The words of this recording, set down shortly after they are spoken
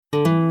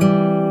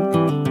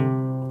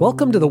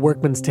Welcome to the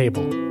Workman's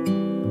Table,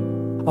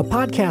 a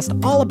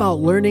podcast all about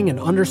learning and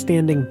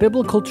understanding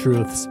biblical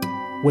truths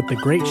with the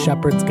Great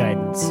Shepherd's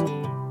guidance.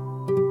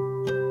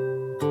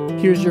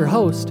 Here's your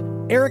host,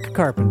 Eric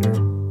Carpenter.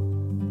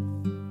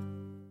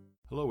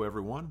 Hello,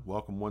 everyone.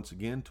 Welcome once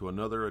again to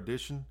another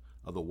edition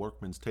of the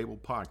Workman's Table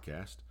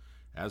podcast.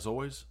 As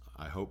always,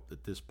 I hope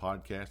that this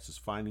podcast is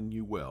finding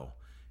you well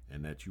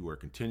and that you are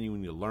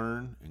continuing to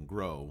learn and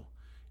grow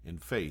in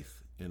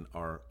faith in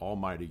our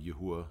Almighty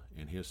Yahuwah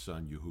and His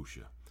Son,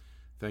 Yahusha.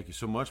 Thank you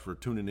so much for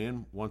tuning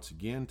in once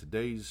again.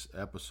 Today's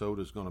episode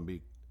is going to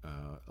be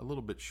a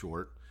little bit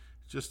short.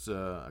 It's just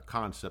a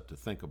concept to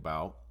think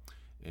about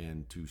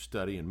and to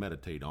study and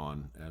meditate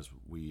on as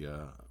we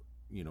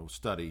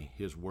study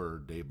His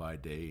Word day by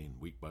day and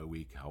week by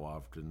week, how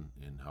often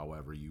and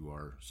however you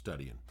are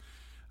studying.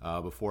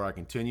 Before I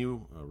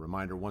continue, a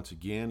reminder once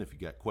again, if you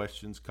got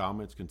questions,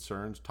 comments,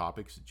 concerns,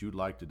 topics that you'd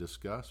like to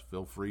discuss,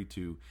 feel free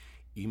to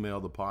email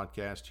the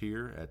podcast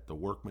here at the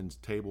Workman's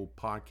Table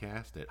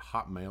Podcast at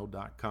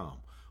hotmail.com.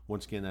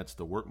 Once again, that's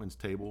the Workman's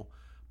Table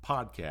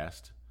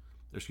Podcast,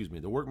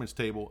 the Workman's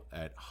Table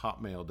at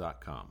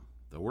hotmail.com.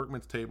 The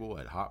Workman's Table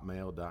at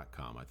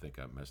hotmail.com. I think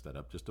I messed that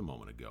up just a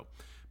moment ago.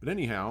 But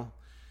anyhow,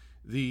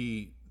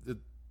 we're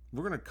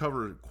going to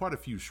cover quite a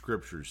few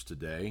scriptures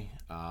today,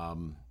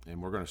 and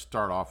we're going to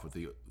start off with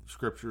the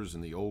scriptures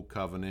in the Old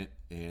Covenant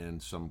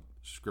and some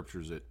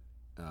scriptures that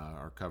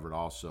are covered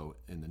also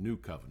in the New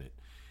Covenant.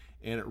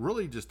 And it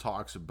really just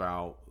talks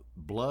about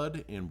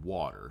blood and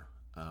water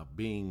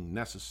being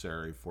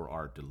necessary for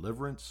our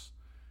deliverance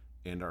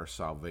and our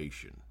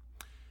salvation.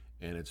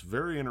 And it's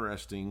very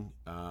interesting,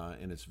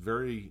 and it's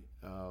very,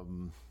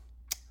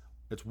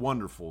 it's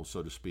wonderful,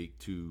 so to speak,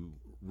 to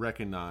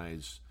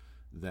recognize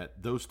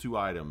that those two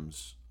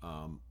items,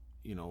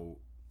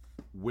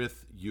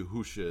 with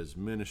Yahusha's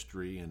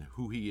ministry and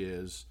who he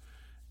is,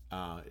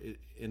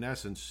 in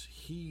essence,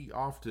 he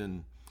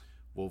often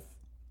will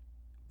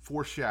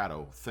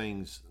foreshadow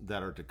things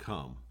that are to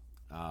come,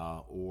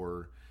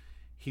 or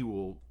he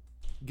will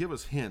give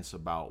us hints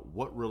about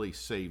what really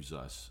saves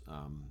us.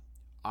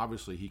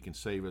 Obviously, he can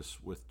save us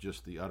with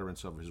just the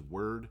utterance of his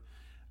word.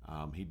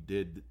 He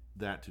did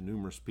that to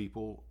numerous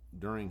people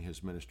during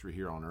his ministry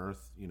here on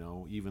earth.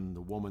 Even the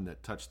woman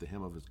that touched the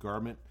hem of his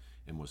garment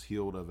and was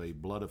healed of a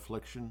blood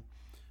affliction.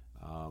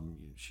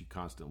 She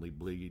constantly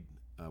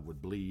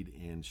would bleed,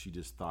 and she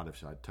just thought,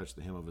 if I touch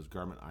the hem of his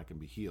garment, I can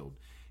be healed.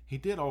 He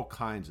did all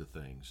kinds of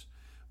things,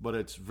 but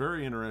it's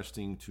very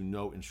interesting to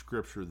note in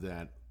Scripture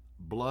that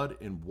blood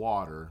and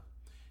water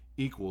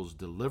equals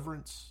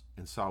deliverance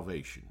and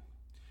salvation.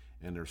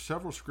 And there are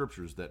several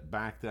scriptures that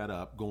back that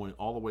up, going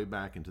all the way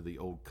back into the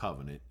Old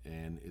Covenant,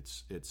 and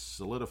it's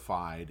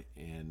solidified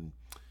and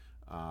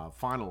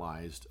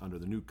finalized under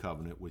the New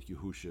Covenant with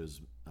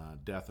Yahusha's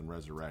death and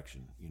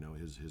resurrection,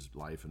 his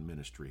life and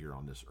ministry here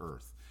on this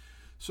earth.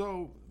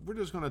 So we're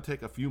just going to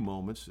take a few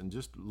moments and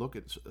just look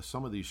at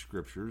some of these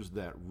scriptures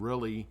that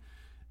really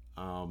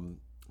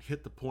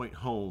hit the point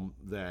home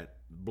that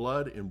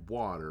blood and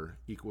water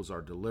equals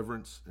our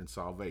deliverance and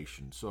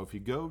salvation. So if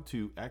you go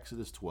to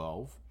Exodus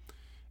 12,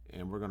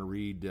 and we're going to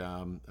read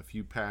a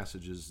few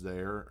passages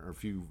there, or a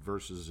few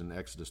verses in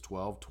Exodus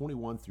 12,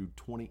 21 through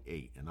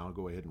 28, and I'll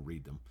go ahead and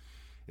read them.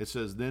 It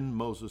says, "Then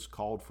Moses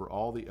called for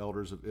all the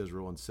elders of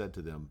Israel and said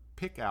to them,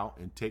 'Pick out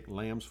and take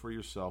lambs for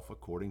yourself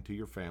according to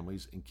your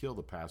families, and kill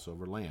the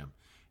Passover lamb.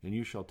 And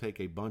you shall take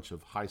a bunch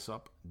of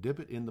hyssop, dip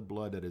it in the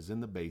blood that is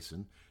in the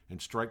basin,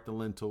 and strike the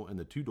lintel and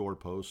the two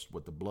doorposts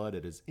with the blood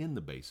that is in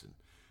the basin.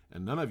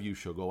 And none of you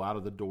shall go out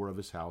of the door of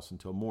his house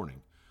until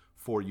morning.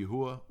 For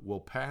Yahuwah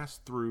will pass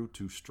through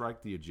to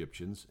strike the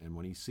Egyptians, and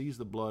when he sees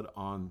the blood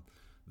on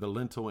the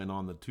lintel and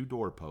on the two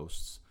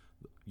doorposts,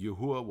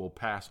 Yahuwah will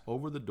pass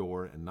over the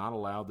door and not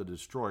allow the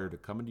destroyer to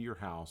come into your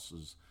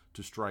houses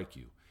to strike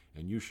you.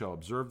 And you shall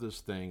observe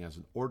this thing as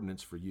an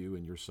ordinance for you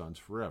and your sons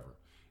forever.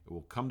 It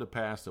will come to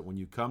pass that when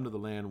you come to the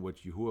land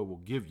which Yahuwah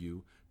will give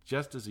you,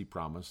 just as he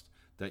promised,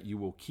 that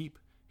you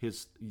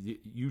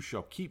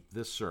shall keep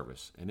this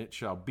service. And it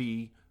shall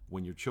be,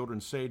 when your children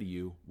say to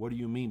you, 'What do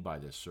you mean by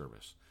this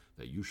service?'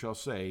 that you shall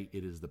say,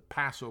 'It is the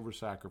Passover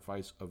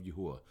sacrifice of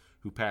Yahuwah,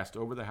 who passed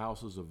over the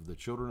houses of the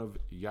children of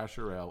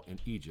Yasharel in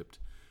Egypt,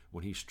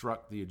 when he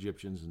struck the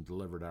Egyptians and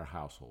delivered our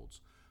households.'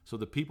 So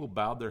the people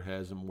bowed their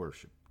heads and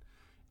worshipped.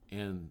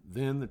 And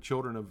then the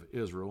children of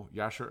Israel,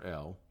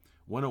 Yasharel,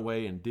 went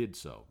away and did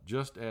so,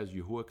 just as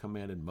Yahuwah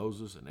commanded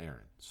Moses and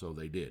Aaron. So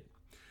they did."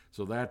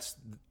 So that's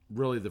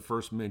really the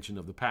first mention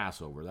of the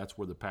Passover. That's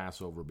where the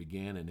Passover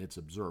began and its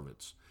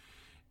observance.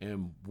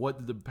 And what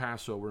did the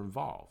Passover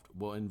involve?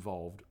 Well, it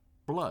involved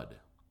blood.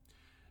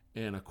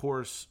 And of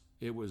course,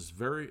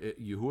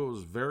 Yahuwah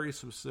was very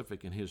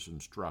specific in his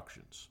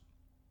instructions.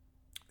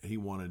 He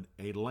wanted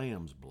a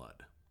lamb's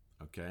blood.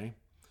 Okay?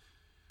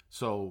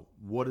 So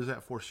what is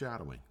that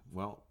foreshadowing?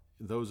 Well,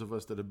 those of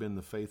us that have been in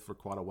the faith for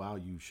quite a while,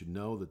 you should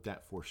know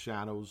that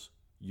foreshadows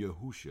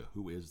Yahusha,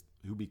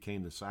 who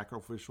became the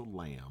sacrificial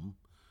lamb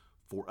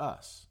for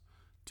us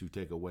to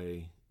take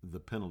away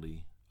the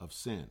penalty of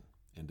sin.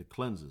 and to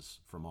cleanse us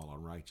from all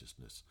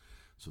unrighteousness.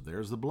 So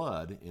there's the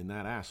blood in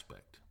that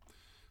aspect.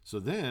 So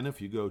then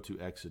if you go to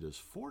Exodus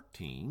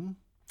 14,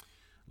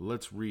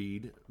 let's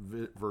read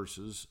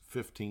verses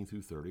 15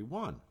 through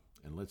 31,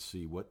 and let's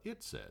see what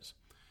it says.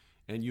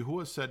 And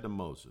Yahuwah said to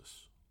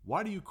Moses,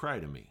 "Why do you cry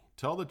to me?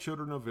 Tell the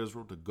children of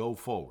Israel to go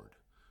forward,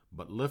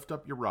 but lift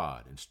up your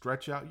rod and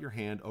stretch out your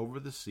hand over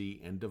the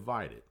sea and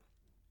divide it.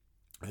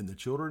 And the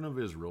children of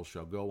Israel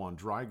shall go on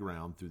dry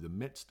ground through the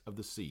midst of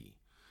the sea.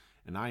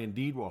 And I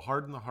indeed will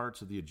harden the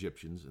hearts of the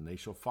Egyptians, and they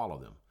shall follow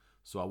them.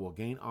 So I will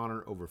gain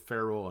honor over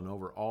Pharaoh and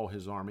over all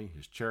his army,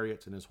 his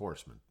chariots, and his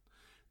horsemen.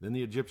 Then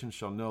the Egyptians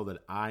shall know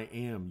that I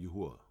am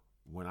Yahuwah,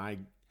 when I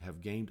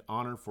have gained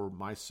honor for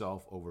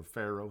myself over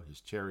Pharaoh,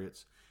 his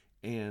chariots,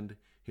 and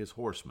his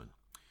horsemen."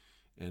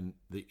 And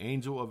the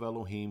angel of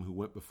Elohim who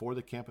went before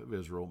the camp of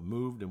Israel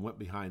moved and went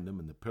behind them,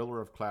 and the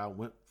pillar of cloud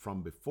went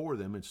from before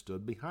them and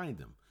stood behind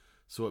them.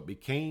 So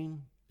it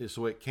came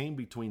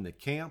between the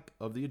camp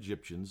of the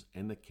Egyptians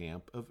and the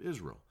camp of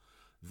Israel.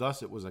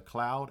 Thus it was a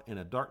cloud and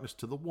a darkness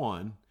to the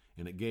one,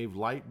 and it gave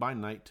light by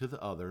night to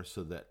the other,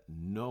 so that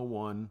the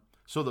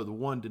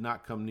one did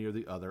not come near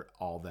the other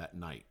all that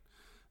night.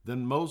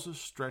 Then Moses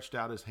stretched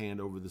out his hand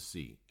over the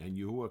sea, and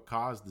Yahuwah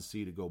caused the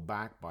sea to go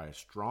back by a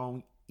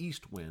strong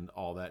east wind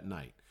all that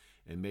night,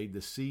 and made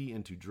the sea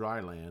into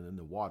dry land, and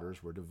the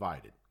waters were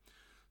divided.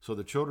 So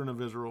the children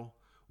of Israel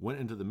went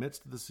into the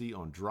midst of the sea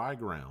on dry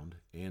ground,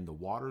 and the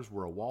waters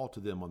were a wall to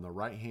them on the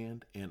right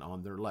hand and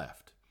on their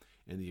left.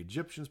 And the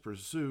Egyptians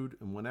pursued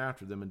and went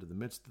after them into the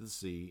midst of the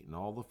sea, and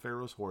all the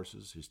Pharaoh's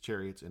horses, his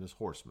chariots, and his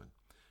horsemen.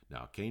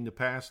 Now it came to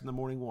pass in the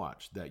morning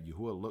watch that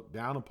Yahuwah looked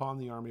down upon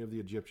the army of the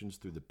Egyptians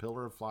through the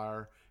pillar of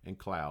fire and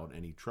cloud,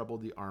 and he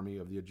troubled the army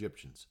of the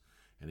Egyptians.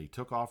 And he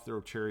took off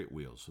their chariot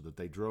wheels, so that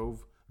they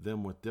drove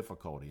them with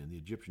difficulty. And the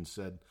Egyptians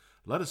said,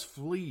 "Let us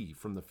flee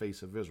from the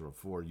face of Israel,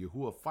 for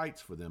Yahuwah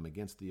fights for them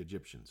against the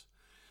Egyptians."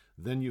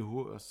 Then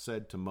Yahuwah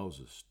said to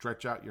Moses,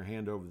 "Stretch out your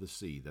hand over the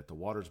sea, that the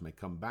waters may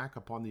come back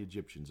upon the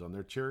Egyptians on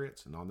their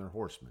chariots and on their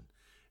horsemen."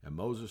 And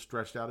Moses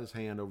stretched out his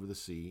hand over the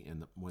sea,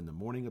 and when the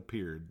morning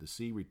appeared, the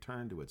sea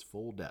returned to its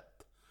full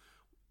depth,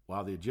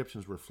 while the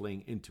Egyptians were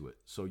fleeing into it.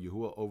 So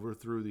Yahuwah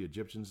overthrew the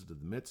Egyptians into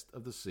the midst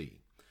of the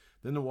sea.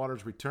 Then the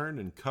waters returned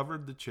and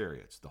covered the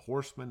chariots, the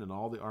horsemen, and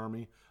all the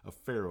army of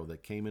Pharaoh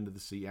that came into the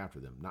sea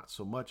after them. Not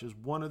so much as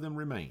one of them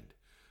remained.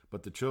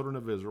 But the children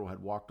of Israel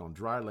had walked on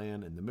dry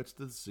land in the midst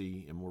of the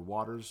sea, and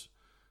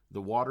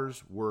the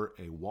waters were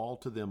a wall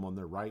to them on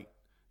their right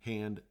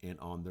hand and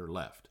on their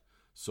left.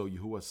 So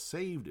Yahuwah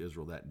saved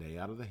Israel that day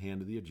out of the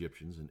hand of the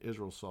Egyptians, and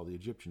Israel saw the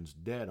Egyptians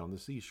dead on the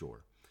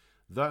seashore.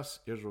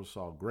 Thus Israel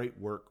saw great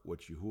work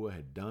which Yahuwah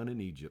had done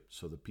in Egypt,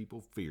 so the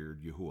people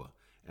feared Yahuwah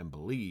and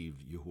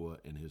believed Yahuwah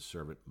and his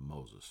servant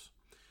Moses.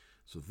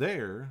 So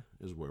there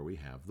is where we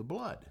have the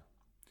blood.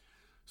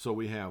 So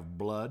we have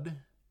blood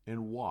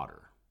and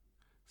water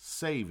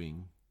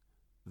saving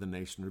the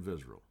nation of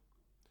Israel.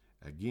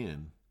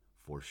 Again,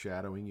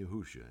 foreshadowing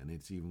Yahusha, and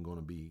it's even going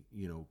to be,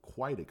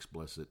 quite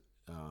explicit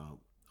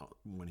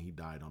when he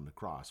died on the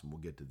cross, and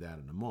we'll get to that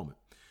in a moment.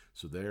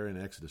 So there in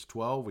Exodus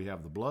 12, we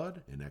have the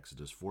blood. In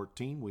Exodus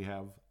 14, we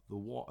have the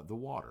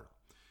water.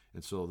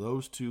 And so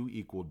those two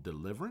equal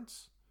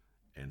deliverance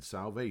and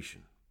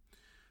salvation.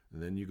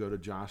 And then you go to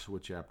Joshua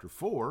chapter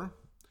 4,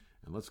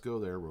 and let's go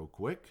there real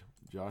quick.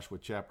 Joshua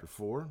chapter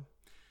 4,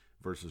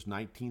 verses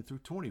 19 through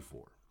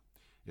 24.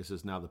 It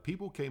says, "Now the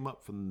people came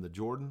up from the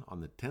Jordan on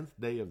the 10th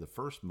day of the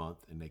first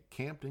month, and they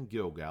camped in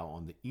Gilgal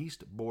on the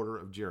east border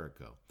of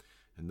Jericho.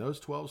 And those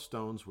 12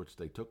 stones which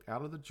they took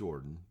out of the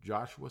Jordan,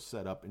 Joshua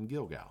set up in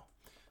Gilgal.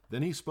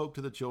 Then he spoke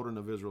to the children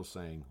of Israel,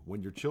 saying,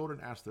 When your children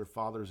ask their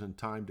fathers in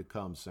time to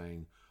come,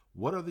 saying,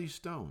 What are these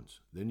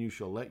stones? Then you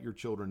shall let your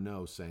children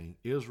know, saying,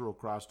 Israel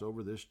crossed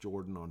over this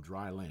Jordan on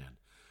dry land.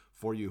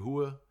 For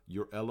Yahuwah,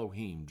 your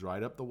Elohim,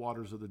 dried up the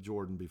waters of the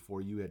Jordan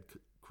before you had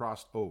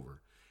crossed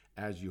over,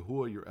 as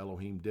Yahuwah, your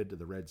Elohim, did to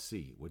the Red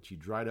Sea, which he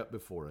dried up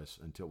before us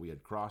until we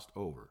had crossed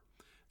over,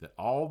 that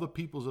all the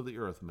peoples of the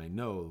earth may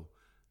know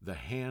the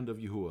hand of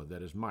Yahuwah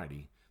that is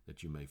mighty,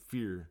 that you may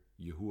fear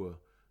Yahuwah,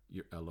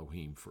 your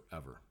Elohim,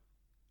 forever."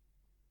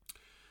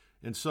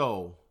 And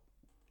so,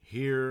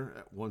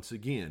 here, once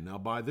again, now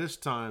by this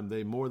time,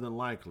 they more than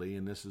likely,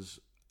 and this is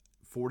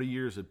 40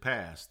 years had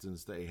passed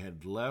since they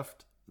had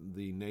left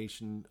the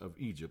nation of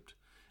Egypt,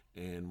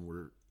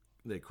 and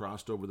they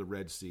crossed over the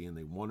Red Sea, and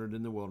they wandered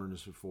in the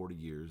wilderness for 40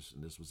 years,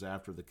 and this was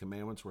after the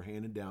commandments were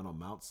handed down on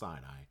Mount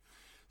Sinai.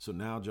 So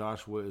now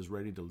Joshua is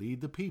ready to lead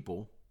the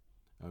people,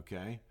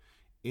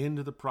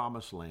 into the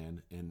promised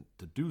land, and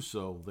to do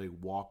so, they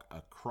walk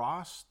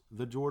across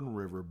the Jordan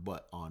River,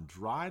 but on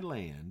dry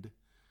land.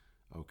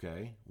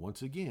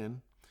 Once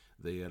again,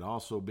 they had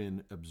also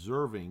been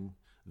observing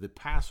the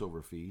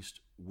Passover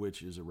feast,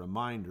 which is a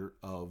reminder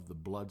of the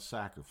blood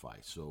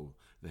sacrifice. So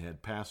they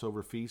had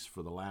Passover feasts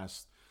for the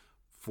last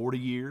 40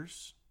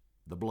 years,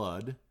 the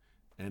blood,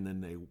 and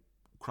then they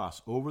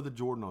cross over the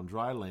Jordan on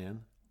dry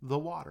land, the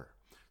water.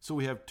 So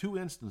we have two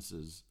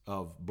instances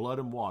of blood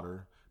and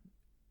water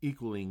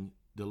equaling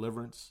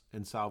deliverance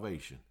and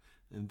salvation.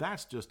 And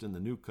that's just in the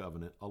new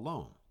covenant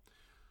alone.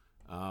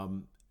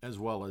 As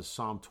well as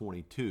Psalm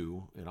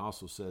 22. It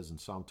also says in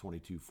Psalm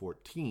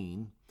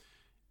 22:14,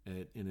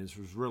 and this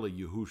was really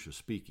Yahusha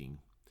speaking,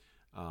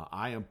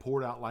 I am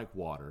poured out like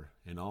water,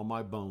 and all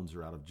my bones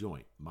are out of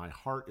joint. My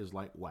heart is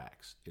like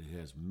wax. It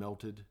has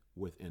melted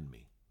within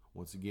me.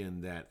 Once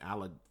again, that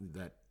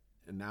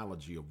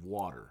analogy of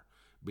water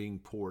being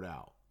poured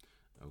out.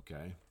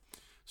 Okay?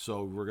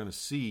 So we're going to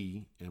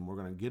see, and we're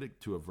going to get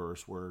it to a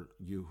verse where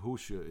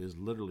Yahusha is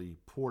literally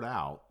poured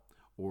out,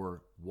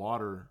 or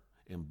water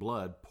and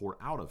blood poured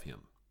out of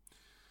him.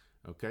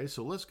 Okay,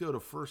 so let's go to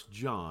 1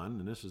 John,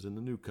 and this is in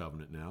the New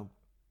Covenant now,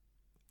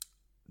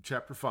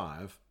 chapter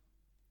 5,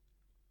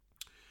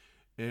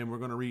 and we're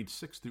going to read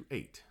 6 through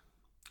 8.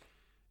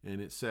 And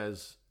it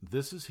says,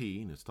 this is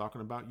he, and it's talking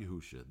about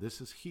Yahusha,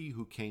 this is he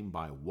who came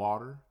by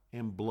water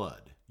and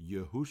blood,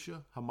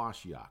 Yahusha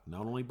HaMashiach,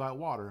 not only by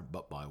water,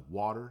 but by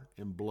water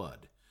and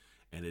blood.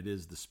 And it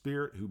is the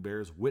Spirit who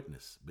bears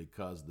witness,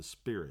 because the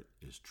Spirit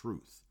is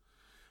truth.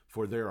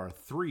 For there are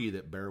three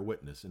that bear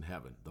witness in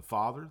heaven, the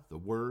Father, the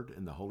Word,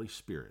 and the Holy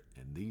Spirit,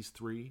 and these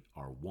three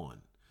are one.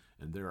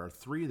 And there are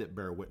three that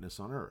bear witness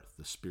on earth,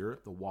 the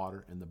Spirit, the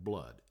water, and the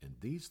blood, and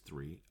these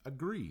three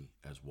agree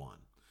as one.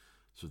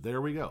 So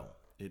there we go.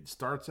 It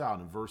starts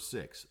out in verse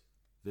 6.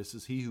 This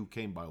is he who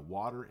came by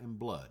water and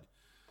blood,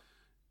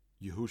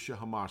 Yahusha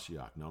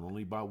HaMashiach, not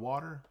only by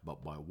water,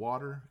 but by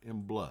water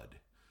and blood.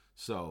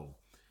 So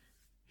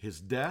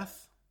his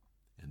death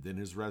and then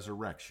his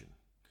resurrection,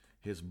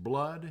 his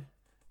blood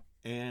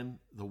and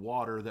the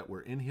water that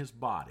were in his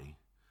body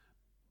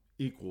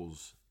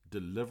equals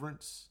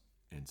deliverance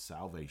and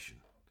salvation.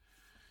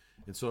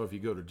 And so if you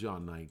go to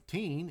John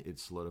 19, it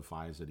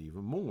solidifies it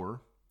even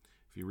more.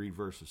 If you read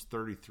verses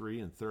 33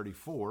 and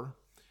 34,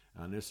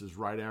 and this is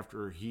right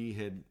after he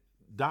had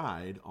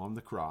died on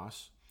the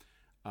cross,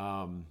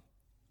 some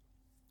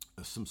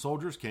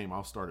soldiers came.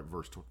 I'll start at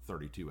verse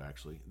 32,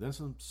 actually. Then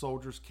some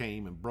soldiers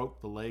came and broke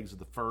the legs of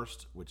the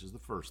first, which is the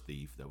first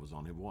thief that was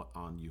on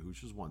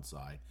Yahusha's one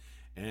side,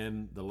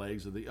 and the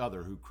legs of the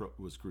other who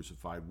was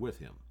crucified with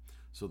him.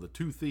 So the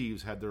two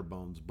thieves had their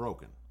bones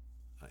broken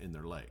in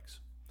their legs.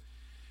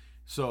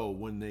 So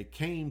when they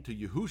came to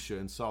Yahusha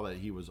and saw that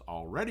he was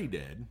already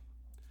dead,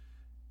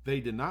 they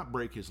did not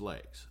break his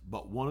legs,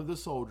 but one of the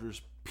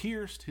soldiers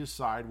pierced his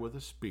side with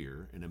a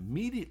spear, and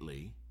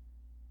immediately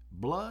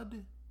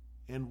blood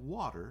and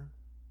water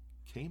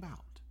came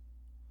out.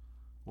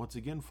 Once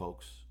again,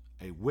 folks,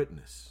 a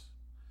witness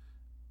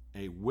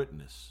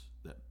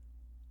that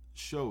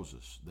shows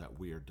us that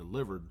we are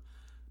delivered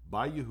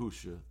by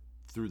Yahusha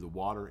through the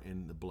water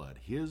and the blood.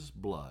 His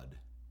blood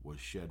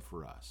was shed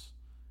for us,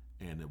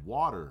 and the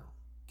water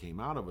came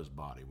out of his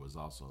body was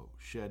also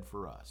shed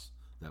for us.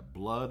 That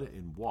blood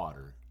and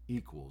water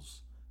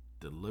equals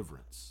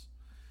deliverance.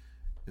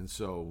 And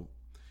so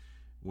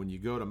when you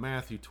go to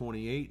Matthew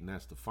 28, and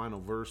that's the final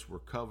verse we're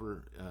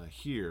covered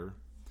here,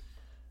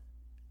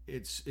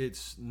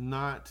 it's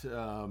not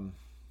a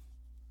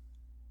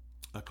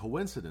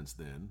coincidence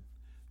then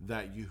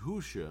that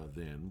Yahusha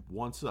then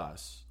wants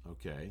us,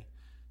 okay,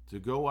 to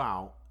go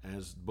out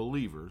as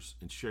believers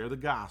and share the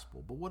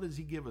gospel. But what does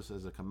he give us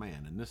as a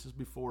command? And this is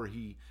before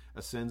he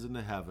ascends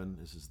into heaven.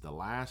 This is the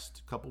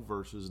last couple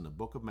verses in the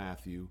book of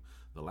Matthew,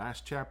 the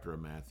last chapter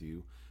of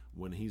Matthew,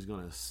 when he's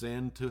going to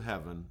ascend to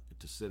heaven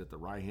to sit at the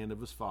right hand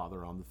of his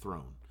Father on the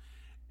throne.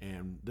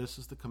 And this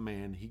is the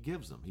command he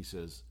gives them. He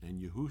says,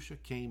 and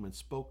Yahusha came and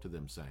spoke to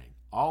them, saying,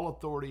 all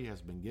authority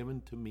has been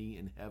given to me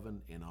in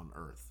heaven and on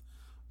earth.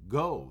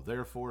 Go,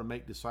 therefore, and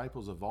make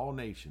disciples of all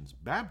nations,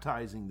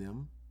 baptizing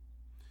them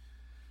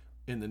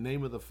in the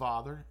name of the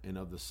Father, and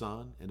of the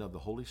Son, and of the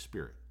Holy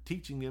Spirit,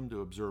 teaching them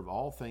to observe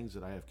all things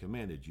that I have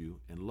commanded you.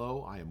 And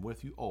lo, I am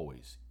with you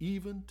always,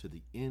 even to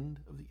the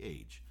end of the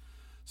age.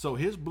 So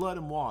his blood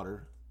and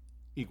water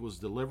equals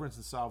deliverance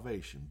and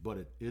salvation.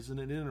 But isn't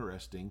it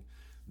interesting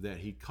that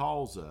he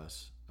calls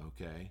us,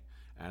 okay,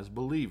 as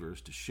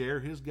believers to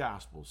share his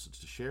gospel,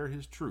 to share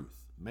his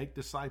truth, make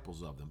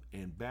disciples of them,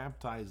 and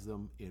baptize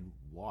them in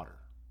water.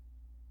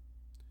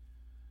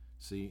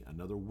 See,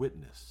 another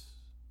witness.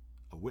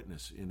 A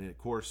witness. And of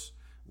course,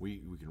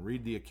 we can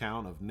read the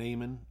account of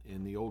Naaman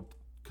in the Old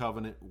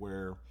Covenant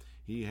where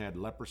he had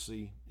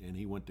leprosy and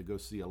he went to go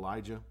see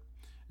Elijah.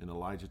 And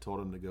Elijah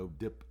told him to go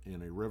dip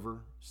in a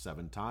river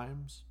 7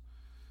 times.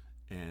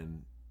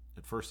 And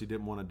at first he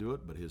didn't want to do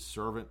it, but his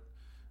servant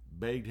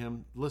begged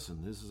him,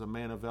 listen, this is a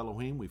man of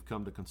Elohim. We've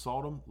come to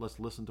consult him. Let's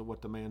listen to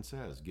what the man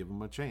says. Give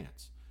him a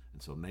chance.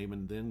 And so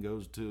Naaman then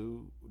goes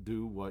to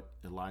do what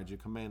Elijah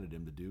commanded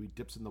him to do. He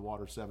dips in the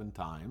water 7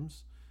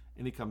 times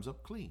and he comes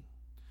up clean.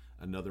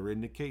 Another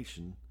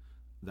indication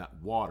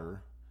that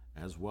water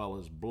as well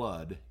as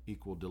blood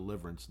equal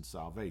deliverance and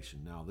salvation.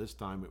 Now this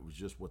time it was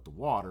just with the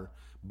water,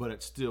 but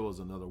it still is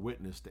another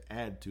witness to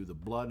add to the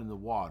blood and the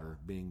water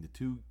being the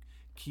two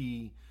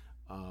key,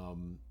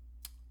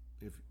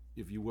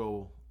 if you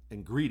will,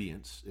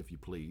 ingredients, if you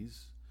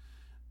please,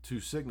 to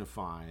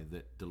signify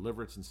that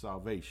deliverance and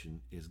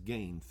salvation is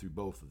gained through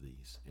both of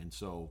these. And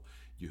so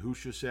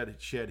Yahusha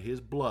shed his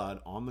blood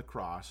on the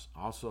cross,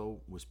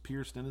 also was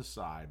pierced in his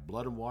side.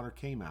 Blood and water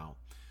came out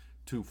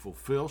to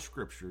fulfill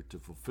Scripture, to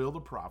fulfill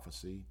the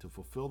prophecy, to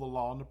fulfill the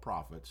law and the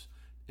prophets,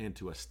 and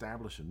to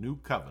establish a new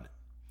covenant.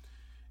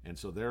 And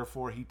so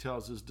therefore he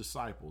tells his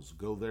disciples,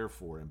 go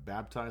therefore and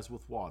baptize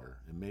with water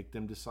and make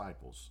them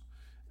disciples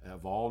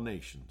of all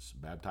nations,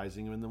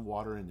 baptizing them in the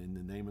water and in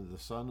the name of the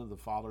Son, of the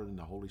Father, and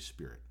the Holy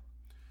Spirit.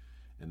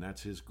 And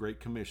that's his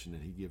great commission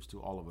that he gives to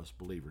all of us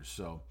believers.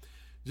 So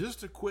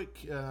just a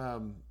quick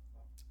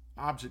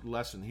object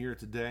lesson here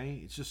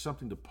today. It's just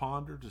something to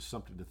ponder, just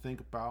something to think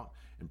about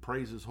and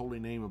praise his holy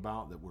name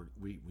about, that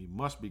we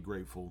must be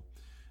grateful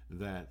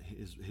that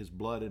his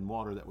blood and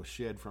water that was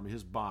shed from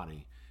his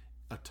body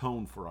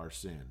atoned for our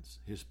sins,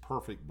 his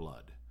perfect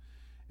blood.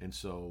 And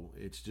so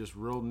it's just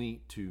real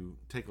neat to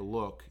take a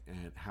look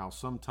at how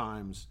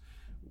sometimes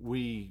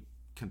we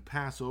can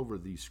pass over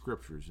these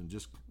scriptures and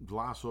just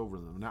gloss over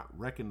them, not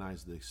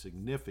recognize the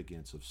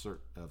significance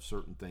of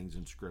certain things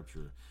in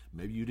Scripture.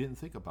 Maybe you didn't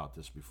think about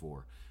this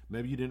before.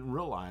 Maybe you didn't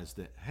realize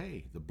that,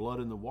 hey, the blood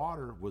and the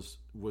water was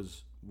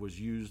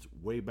used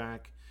way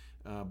back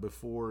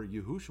before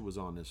Yahusha was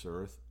on this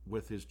earth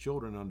with his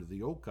children under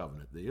the old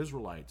covenant. The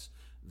Israelites,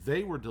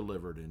 they were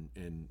delivered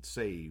and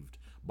saved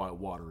by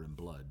water and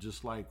blood.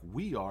 Just like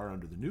we are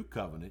under the new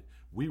covenant,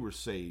 we were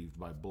saved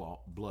by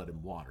blood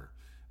and water,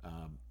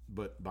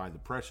 but by the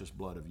precious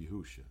blood of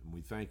Yahusha. And we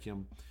thank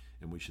him,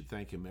 and we should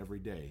thank him every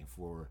day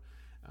for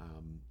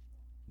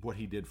what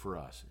he did for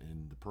us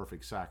and the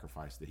perfect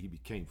sacrifice that he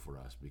became for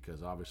us,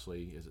 because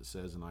obviously, as it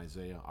says in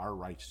Isaiah, our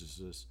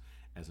righteousness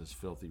as his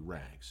filthy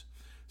rags.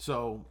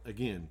 So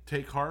again,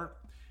 take heart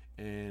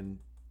and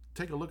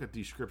take a look at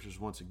these scriptures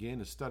once again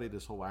and study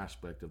this whole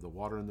aspect of the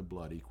water and the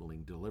blood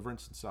equaling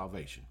deliverance and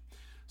salvation.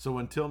 So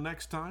until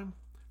next time,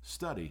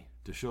 study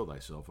to show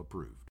thyself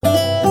approved.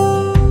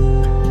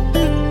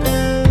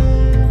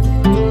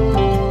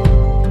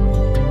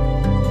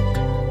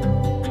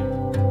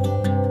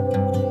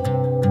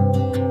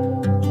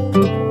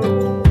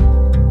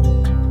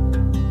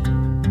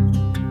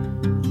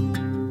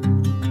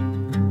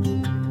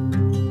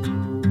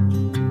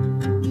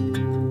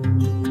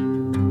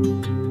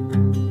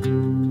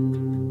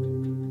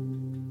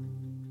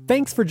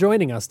 Thanks for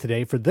joining us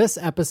today for this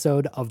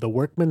episode of The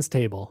Workman's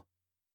Table.